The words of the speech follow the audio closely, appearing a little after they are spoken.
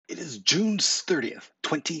is June 30th,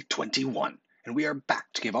 2021, and we are back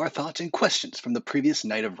to give our thoughts and questions from the previous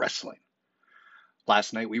night of wrestling.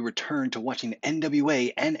 Last night, we returned to watching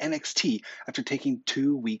NWA and NXT after taking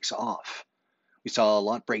 2 weeks off. We saw a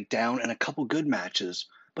lot break down and a couple good matches,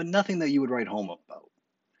 but nothing that you would write home about.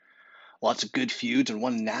 Lots of good feuds and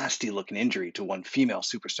one nasty looking injury to one female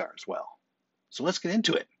superstar as well. So let's get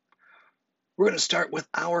into it. We're going to start with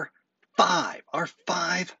our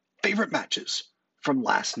five favorite matches from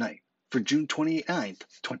last night for June 29th,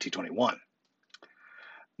 2021.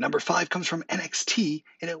 Number 5 comes from NXT,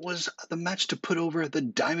 and it was the match to put over the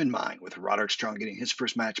Diamond Mine, with Roderick Strong getting his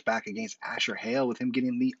first match back against Asher Hale, with him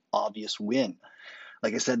getting the obvious win.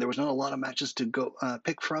 Like I said, there was not a lot of matches to go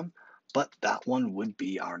pick from, but that one would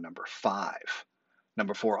be our number 5.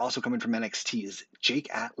 Number 4, also coming from NXT, is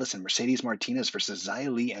Jake Atlas and Mercedes Martinez versus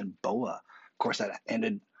Xia Li and Boa. Of course, that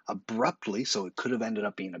ended abruptly, so it could have ended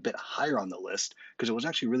up being a bit higher on the list because it was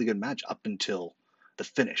actually a really good match up until the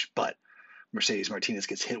finish. But Mercedes Martinez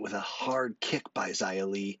gets hit with a hard kick by Xia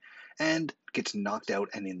Li and gets knocked out,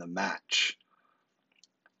 ending the match.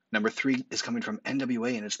 Number 3 is coming from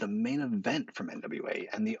NWA, and it's the main event from NWA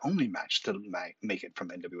and the only match to make it from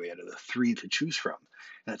NWA out of the 3 to choose from.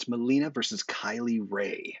 And it's Melina versus Kylie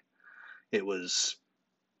Rae. It was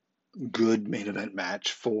good main event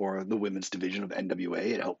match for the women's division of NWA.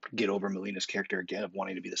 It helped get over Melina's character again of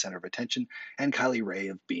wanting to be the center of attention, and Kylie Rae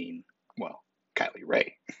of being, well, Kylie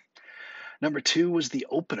Rae. Number 2 was the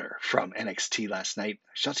opener from NXT last night,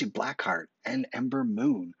 Shotzi Blackheart and Ember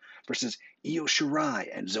Moon versus Io Shirai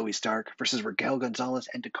and Zoe Stark versus Raquel Gonzalez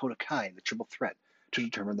and Dakota Kai in the triple threat to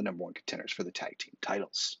determine the number 1 contenders for the tag team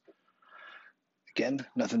titles. Again,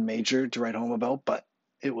 nothing major to write home about, but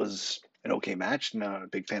it was an okay match. Not a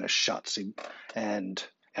big fan of Shotzi and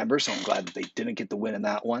Ember, so I'm glad that they didn't get the win in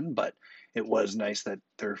that one, but it was nice that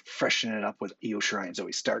they're freshening it up with Io Shirai and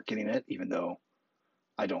Zoe Stark getting it, even though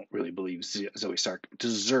I don't really believe Zoe Stark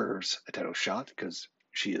deserves a title shot because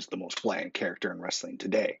she is the most bland character in wrestling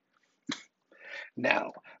today.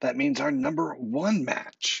 Now, that means our number 1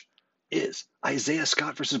 match is Isaiah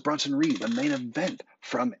Scott versus Bronson Reed, the main event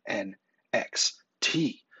from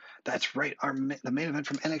NXT. That's right, the main event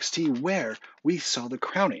from NXT, where we saw the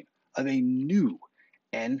crowning of a new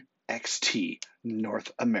NXT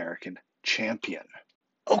North American champion.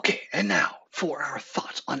 Okay, and now for our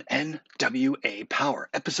thoughts on NWA Power,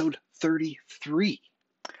 episode 33.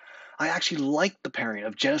 I actually like the pairing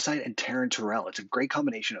of Genocide and Taryn Terrell. It's a great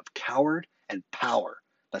combination of coward and power.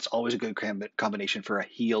 That's always a good combination for a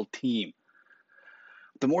heel team.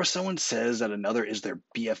 The more someone says that another is their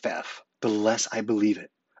BFF, the less I believe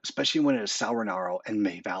it, especially when it is Sal Rinauro and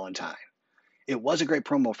May Valentine. It was a great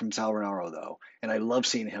promo from Sal Rinauro, though, and I love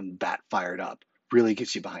seeing him that fired up. Really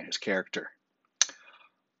gets you behind his character.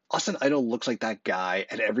 Austin Idol looks like that guy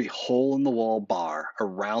at every hole-in-the-wall bar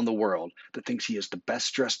around the world that thinks he is the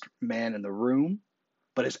best-dressed man in the room,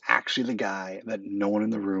 but is actually the guy that no one in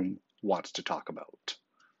the room wants to talk about.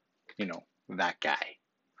 You know, that guy.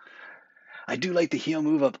 I do like the heel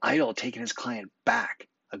move of Idol taking his client back.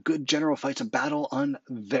 A good general fights a battle on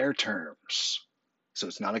their terms. So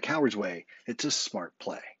it's not a coward's way, it's a smart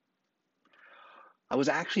play. I was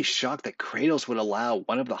actually shocked that Kratos would allow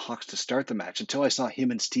one of the Hawks to start the match until I saw him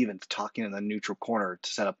and Stevens talking in the neutral corner to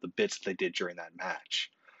set up the bits that they did during that match.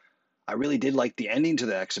 I really did like the ending to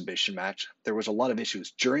the exhibition match. There was a lot of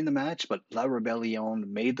issues during the match, but La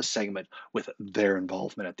Rebellion made the segment with their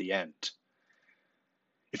involvement at the end.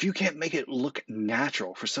 If you can't make it look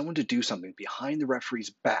natural for someone to do something behind the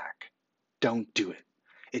referee's back, don't do it.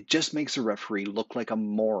 It just makes the referee look like a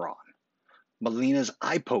moron. Melina's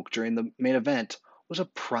eye poke during the main event was a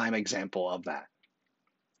prime example of that.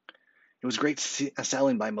 It was great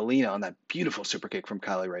selling by Melina on that beautiful super kick from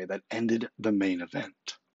Kylie Rae that ended the main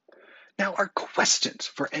event. Now our questions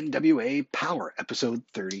for NWA Power episode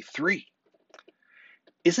 33.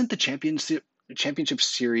 Isn't the championship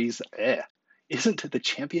series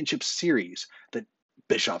that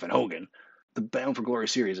Bischoff and Hogan, the Bound for Glory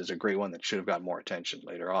series, is a great one that should have got more attention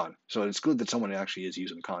later on. So it's good that someone actually is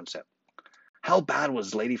using the concept. How bad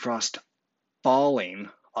was Lady Frost falling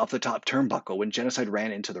off the top turnbuckle when Genocide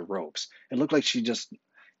ran into the ropes? It looked like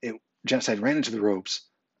Genocide ran into the ropes,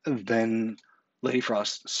 and then Lady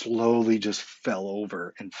Frost slowly just fell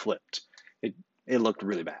over and flipped. It looked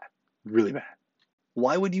really bad. Really bad.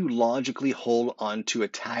 Why would you logically hold onto a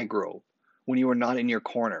tag rope when you are not in your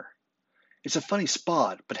corner? It's a funny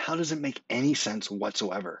spot, but how does it make any sense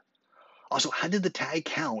whatsoever? Also, how did the tag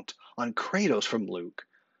count on Kratos from Luke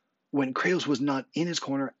when Kratos was not in his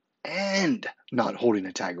corner and not holding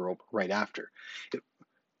a tag rope right after?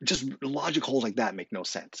 Just logic holes like that make no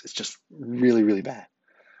sense. It's just really, really bad.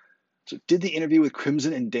 So did the interview with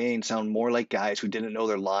Crimson and Dane sound more like guys who didn't know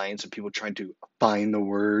their lines and people trying to find the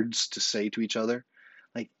words to say to each other?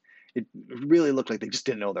 Like, it really looked like they just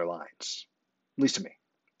didn't know their lines, at least to me.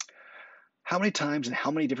 How many times and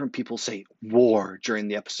how many different people say war during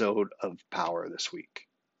the episode of Power this week?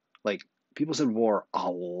 Like, people said war a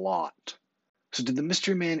lot. So did the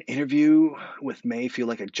Mystery Man interview with May feel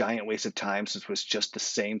like a giant waste of time since it was just the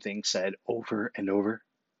same thing said over and over?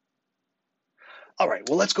 All right,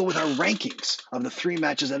 well, let's go with our rankings of the 3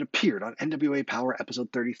 matches that appeared on NWA Power episode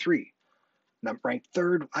 33. Now, ranked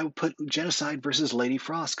third, I would put Genocide versus Lady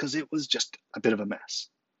Frost because it was just a bit of a mess.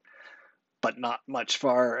 But not much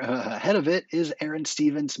far ahead of it is Aaron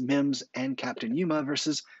Stevens, Mims, and Captain Yuma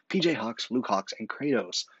versus PJ Hawks, Luke Hawks, and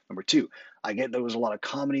Kratos. Number 2, I get there was a lot of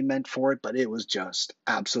comedy meant for it, but it was just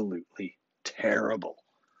absolutely terrible.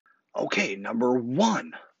 Okay, number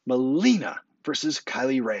 1, Melina versus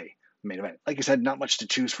Kylie Rae. Main event. Like I said, not much to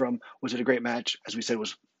choose from. Was it a great match? As we said,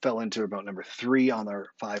 fell into about number 3 on our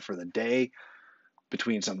 5 for the day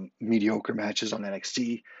between some mediocre matches on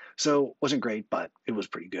NXT. So wasn't great, but it was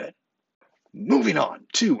pretty good. Moving on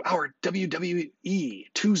to our WWE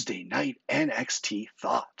Tuesday Night NXT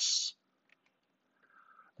thoughts.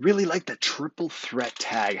 Really like the triple threat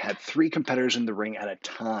tag had 3 competitors in the ring at a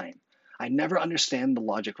time. I never understand the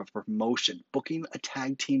logic of promotion booking a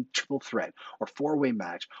tag team triple threat or 4-way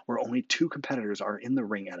match where only 2 competitors are in the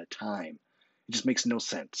ring at a time. It just makes no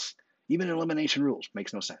sense. Even elimination rules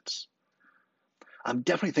makes no sense. I'm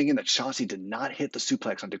definitely thinking that Shotzi did not hit the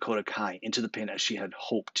suplex on Dakota Kai into the pin as she had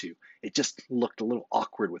hoped to. It just looked a little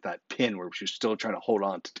awkward with that pin where she was still trying to hold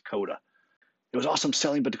on to Dakota. It was awesome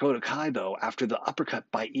selling by Dakota Kai, though, after the uppercut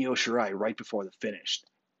by Io Shirai right before the finish.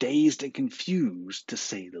 Dazed and confused, to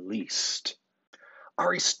say the least.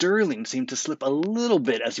 Ari Sterling seemed to slip a little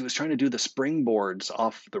bit as he was trying to do the springboards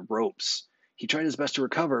off the ropes. He tried his best to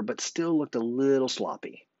recover, but still looked a little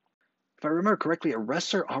sloppy. If I remember correctly, a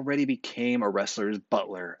wrestler already became a wrestler's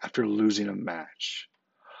butler after losing a match.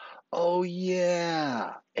 Oh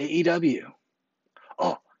yeah, AEW.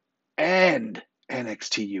 Oh, and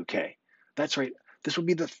NXT UK. That's right. This will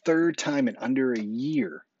be the 3rd time in under a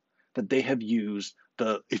year that they have used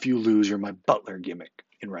the "if you lose, you're my butler" gimmick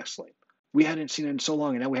in wrestling. We hadn't seen it in so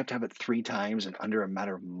long, and now we have to have it 3 times in under a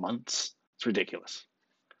matter of months. It's ridiculous.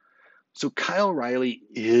 So Kyle O'Reilly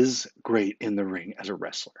is great in the ring as a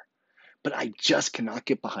wrestler, but I just cannot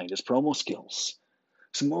get behind his promo skills.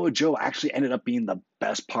 Samoa Joe actually ended up being the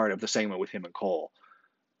best part of the segment with him and Cole,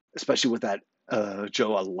 especially with that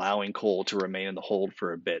Joe allowing Cole to remain in the hold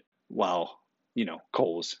for a bit while,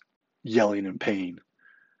 Cole was yelling in pain.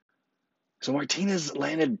 So Martinez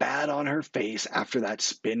landed bad on her face after that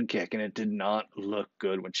spin kick, and it did not look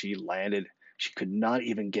good when she landed. She could not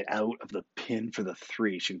even get out of the pin for the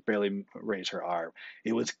 3. She could barely raise her arm.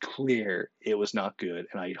 It was clear it was not good,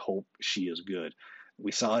 and I hope she is good.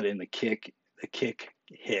 We saw it in the kick. The kick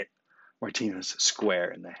hit Martinez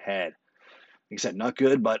square in the head. Like I said, not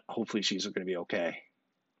good, but hopefully she's going to be okay.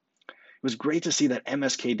 It was great to see that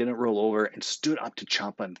MSK didn't roll over and stood up to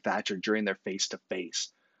Ciampa and Thatcher during their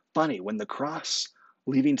face-to-face. Funny, when the Cross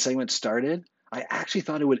leaving segment started, I actually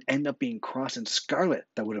thought it would end up being Cross and Scarlett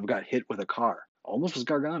that would have got hit with a car. Almost was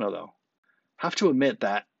Gargano, though. Have to admit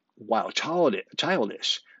that, while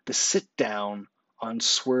childish, the sit-down on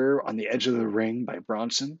Swerve on the edge of the ring by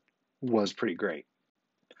Bronson was pretty great.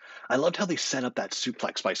 I loved how they set up that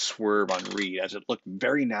suplex by Swerve on Reed, as it looked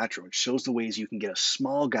very natural and shows the ways you can get a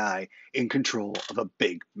small guy in control of a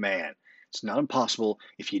big man. It's not impossible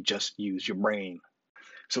if you just use your brain.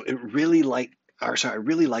 So I really liked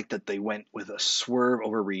that they went with a Swerve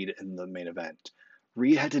over Reed in the main event.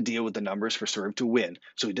 Reed had to deal with the numbers for Swerve to win,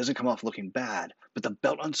 so he doesn't come off looking bad, but the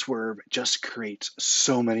belt on Swerve just creates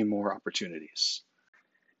so many more opportunities.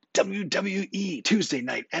 WWE Tuesday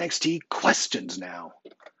Night NXT questions now.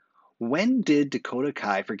 When did Dakota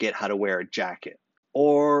Kai forget how to wear a jacket?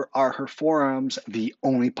 Or are her forearms the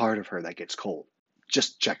only part of her that gets cold?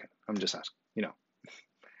 Just checking. I'm just asking,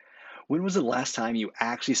 When was the last time you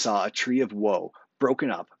actually saw a Tree of Woe broken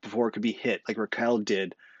up before it could be hit like Raquel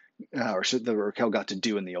did, or that Raquel got to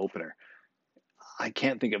do in the opener? I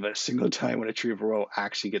can't think of a single time when a Tree of Woe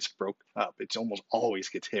actually gets broken up. It almost always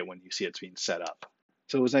gets hit when you see it's being set up.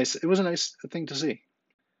 So it was nice. It was a nice thing to see.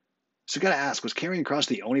 So gotta ask, was Karrion Kross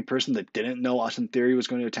the only person that didn't know Austin Theory was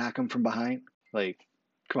going to attack him from behind?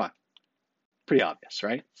 Come on. Pretty obvious,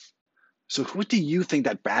 right? So what do you think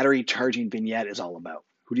that battery charging vignette is all about?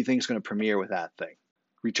 Who do you think is going to premiere with that thing?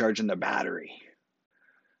 Recharging the battery.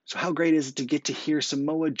 So how great is it to get to hear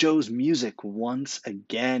Samoa Joe's music once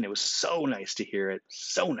again? It was so nice to hear it.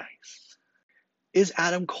 So nice. Is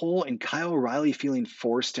Adam Cole and Kyle O'Reilly feeling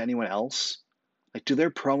forced to anyone else? Like, do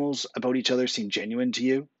their promos about each other seem genuine to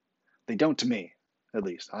you? They don't to me, at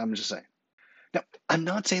least. I'm just saying. Now, I'm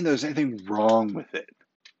not saying there's anything wrong with it,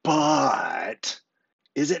 but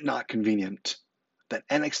is it not convenient that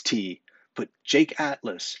NXT put Jake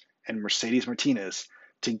Atlas and Mercedes Martinez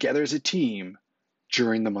together as a team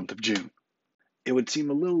during the month of June? It would seem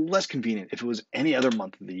a little less convenient if it was any other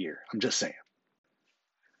month of the year. I'm just saying.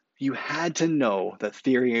 You had to know that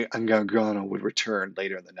Theory and Gargano would return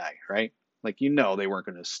later in the night, right? Like, they weren't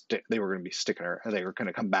going to stick. They were going to be sticking her. They were going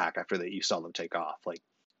to come back after you saw them take off. Like,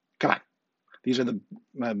 come on, these are the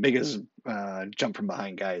biggest jump from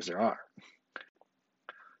behind guys there are.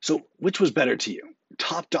 So, which was better to you?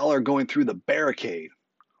 Top Dollar going through the barricade,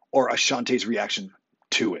 or Ashante's reaction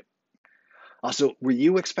to it? Also, were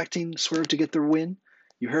you expecting Swerve to get the win?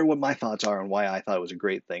 You heard what my thoughts are on why I thought it was a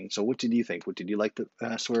great thing. So what did you think? What did you like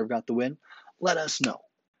that Swerve got the win? Let us know.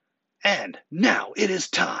 And now it is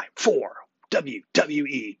time for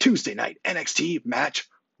WWE Tuesday Night NXT Match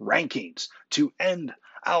Rankings. To end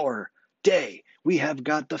our day, we have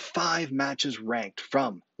got the 5 matches ranked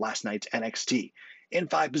from last night's NXT. In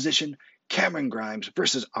 5 position, Cameron Grimes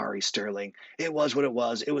versus Ari Sterling. It was what it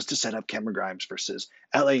was. It was to set up Cameron Grimes versus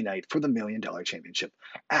LA Knight for the $1 Million Championship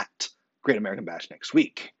at Great American Bash next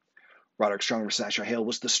week. Roderick Strong versus Asher Hale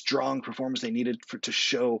was the strong performance they needed to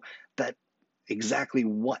show that exactly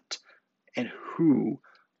what and who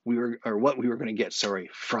what we were going to get,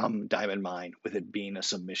 from Diamond Mine, with it being a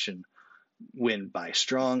submission win by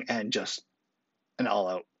Strong and just an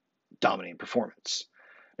all-out dominating performance.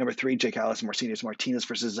 Number 3, Jake Atlas and Mercedes Martinez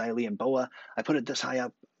versus Xylee and Boa. I put it this high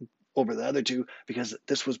up over the other two because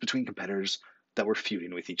this was between competitors that were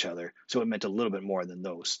feuding with each other, so it meant a little bit more than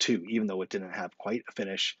those two, even though it didn't have quite a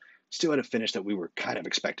finish. Still had a finish that we were kind of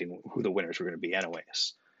expecting who the winners were going to be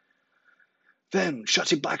anyways. Then,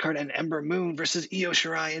 Shotzi Blackheart and Ember Moon versus Io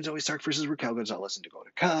Shirai and Zoe Stark versus Raquel Gonzalez and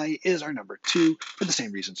Dakota Kai is our number 2 for the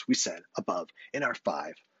same reasons we said above in our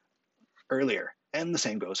 5 earlier. And the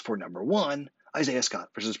same goes for number 1, Isaiah Scott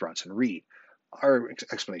versus Bronson Reed. Our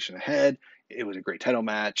explanation ahead, it was a great title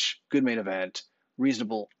match, good main event,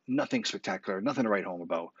 reasonable, nothing spectacular, nothing to write home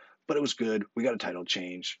about, but it was good. We got a title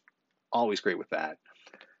change. Always great with that.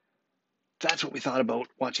 That's what we thought about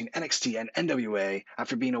watching NXT and NWA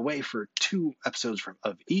after being away for 2 episodes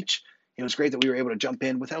of each. It was great that we were able to jump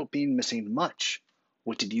in without missing much.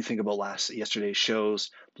 What did you think about yesterday's shows?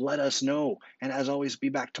 Let us know. And as always, be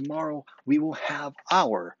back tomorrow. We will have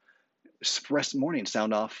our Express Morning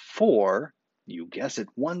Sound Off for, you guess it,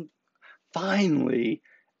 finally,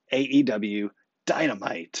 AEW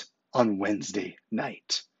Dynamite on Wednesday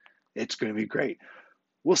night. It's going to be great.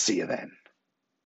 We'll see you then.